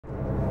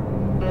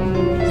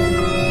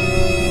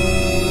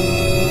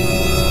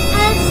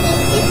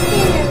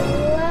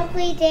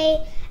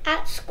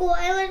school,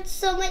 I learned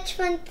so much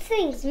fun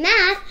things.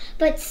 Math,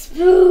 but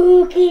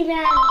spooky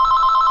math.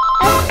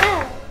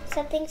 Oh,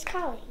 something's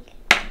calling.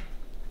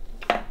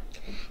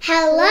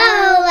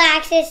 Hello,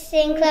 Alexis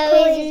and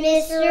Chloe's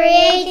Mystery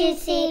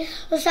Agency.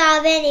 We'll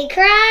solve any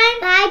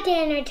crime by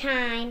dinner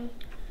time.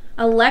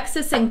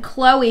 Alexis and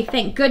Chloe,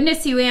 thank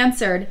goodness you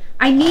answered.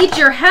 I need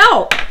your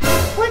help.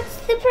 What's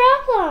the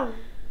problem?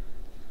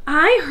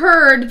 I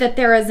heard that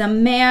there is a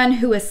man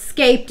who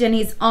escaped and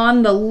he's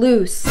on the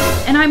loose.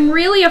 And I'm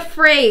really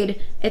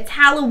afraid. It's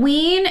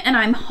Halloween and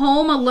I'm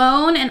home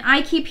alone and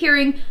I keep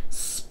hearing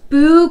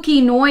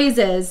spooky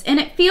noises and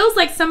it feels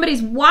like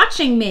somebody's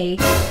watching me.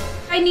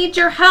 I need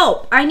your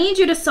help. I need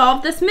you to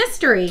solve this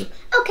mystery.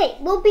 Okay,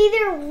 we'll be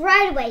there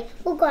right away.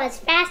 We'll go as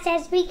fast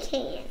as we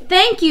can.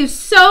 Thank you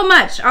so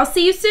much. I'll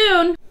see you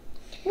soon.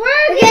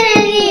 We're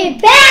gonna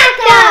need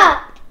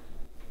backup!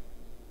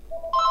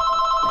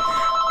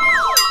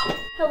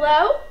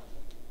 Hello?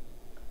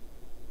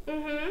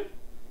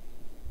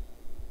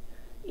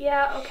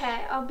 Yeah,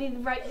 okay, I'll be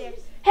right there.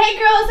 Hey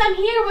girls, I'm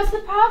here. What's the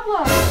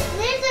problem?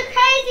 There's a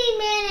crazy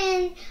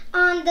man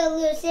on the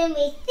loose and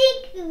we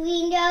think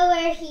we know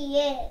where he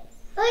is.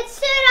 Let's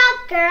suit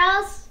up,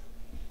 girls.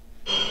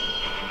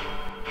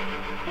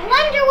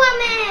 Wonder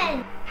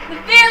Woman! The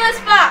Fearless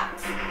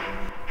Fox!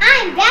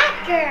 I'm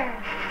Batgirl.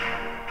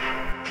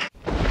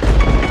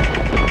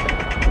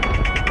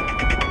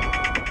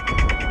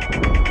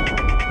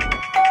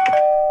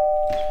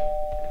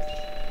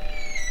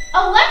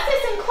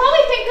 Alexis and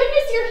Chloe, thank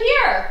goodness you're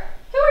here.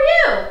 Who are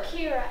you?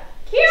 Kira.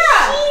 Kira!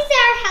 She's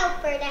our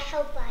helper to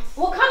help us.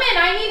 Well, come in.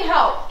 I need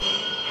help.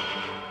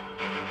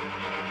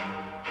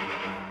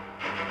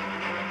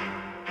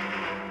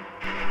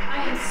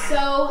 I am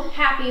so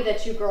happy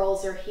that you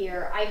girls are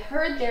here. I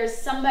heard there's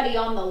somebody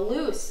on the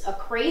loose, a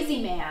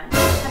crazy man.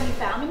 Have you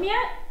found him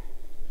yet?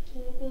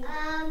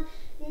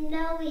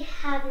 No, we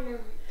have not,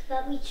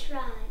 but we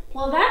tried.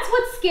 Well, that's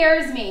what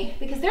scares me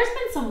because there's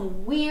been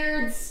some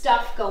weird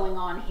stuff going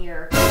on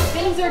here.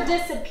 Things are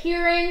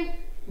disappearing,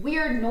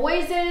 weird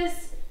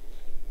noises.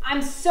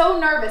 I'm so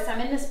nervous. I'm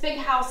in this big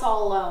house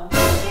all alone.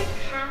 Is your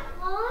cat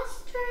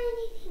lost or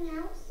anything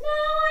else? No,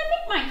 I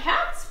think my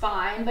cat's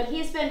fine, but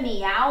he's been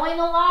meowing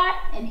a lot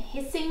and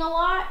hissing a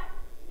lot.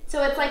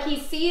 So it's like he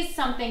sees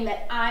something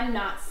that I'm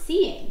not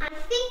seeing. I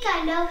think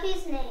I know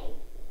his name.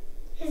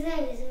 His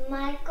name is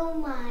Michael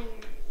Myers.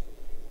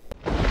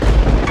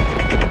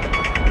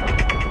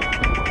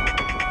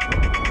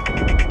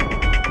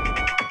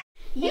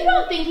 You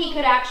don't think he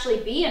could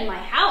actually be in my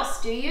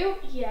house, do you?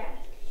 Yes.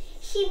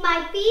 He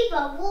might be,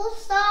 but we'll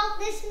solve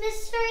this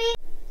mystery.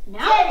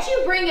 Now that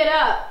you bring it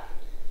up,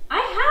 I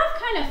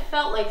have kind of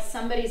felt like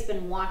somebody's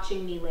been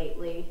watching me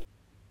lately.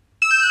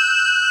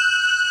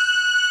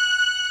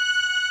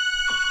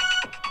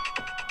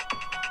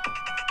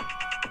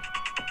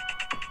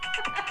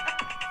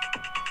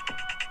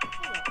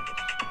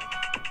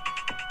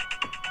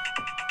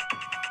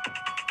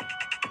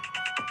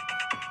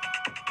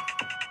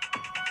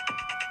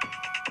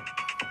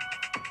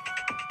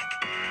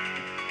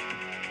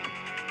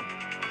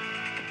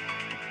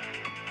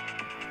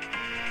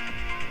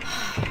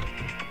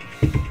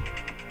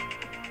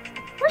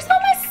 Where's all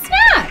my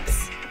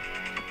snacks?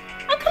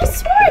 I could have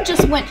sworn I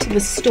just went to the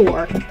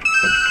store.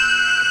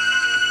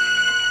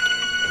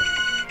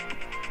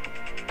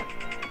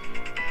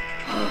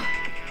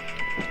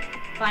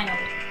 Finally.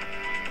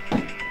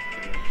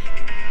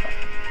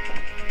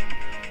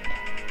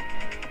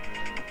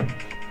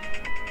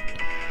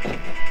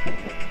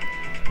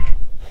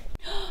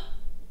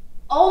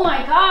 Oh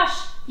my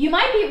gosh, you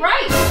might be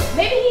right.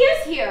 Maybe he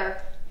is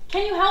here.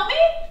 Can you help me?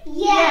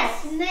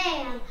 Yes,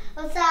 ma'am.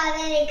 We'll solve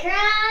any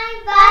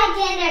crime by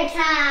dinner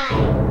time.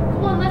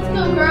 Come on, let's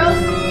go, girls.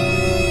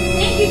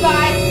 Thank you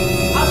guys.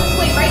 I'll just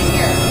wait right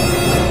here.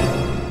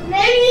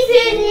 Maybe he's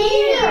in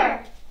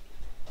here.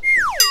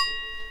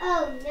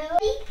 Oh no.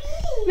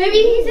 Maybe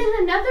he's in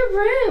another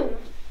room.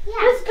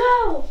 Yeah. Let's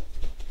go.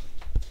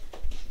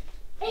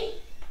 Hey.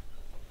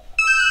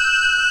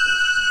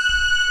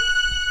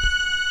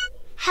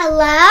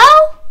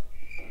 Hello?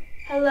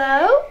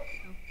 Hello?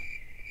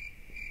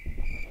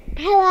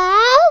 Hello?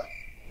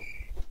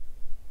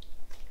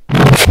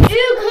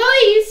 Ew,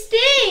 Chloe, you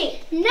stink.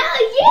 No,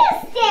 you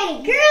stay.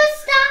 Girls,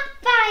 stop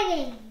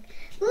fighting.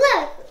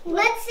 Look,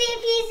 let's see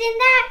if he's in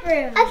that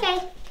room. Okay.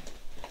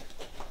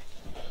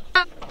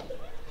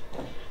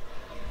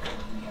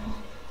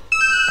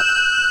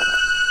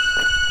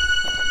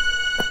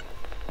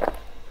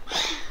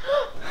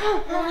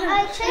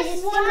 I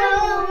just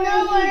don't know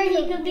where he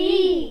could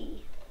be.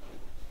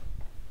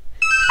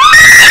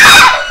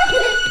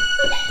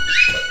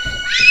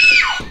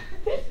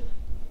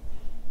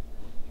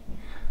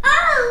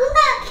 Oh,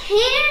 look,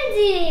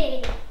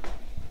 candy.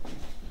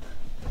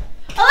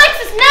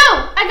 Alexis, no!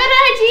 I got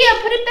an idea.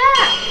 Put it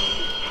back.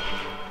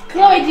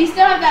 Chloe, do you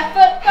still have that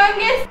foot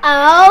fungus?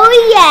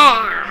 Oh,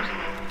 yeah.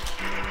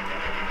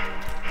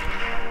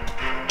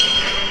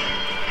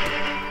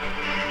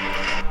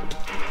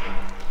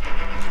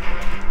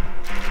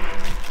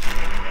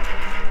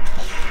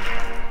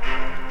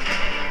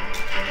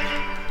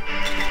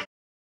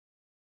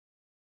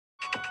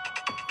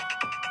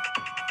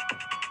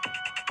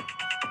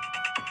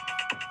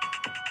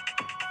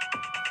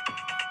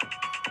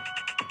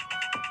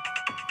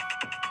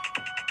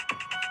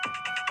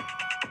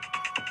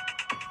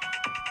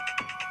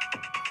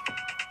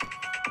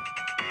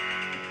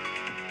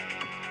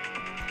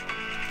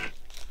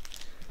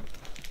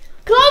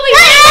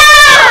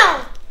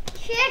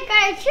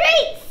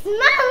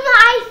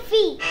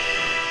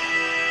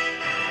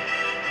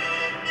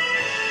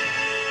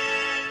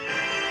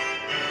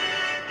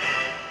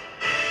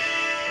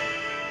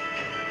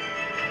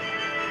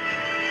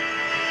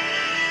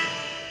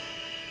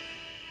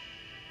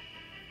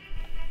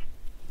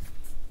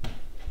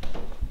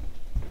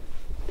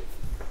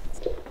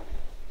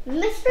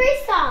 Mystery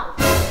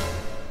solved.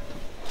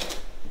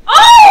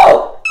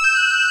 Oh!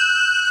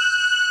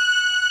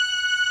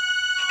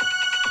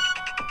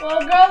 Well,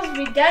 girls,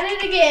 we done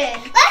it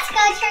again. Let's go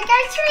trick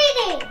or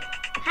treating.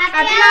 Happy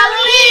Happy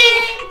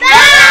Halloween. Halloween.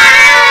 Bye.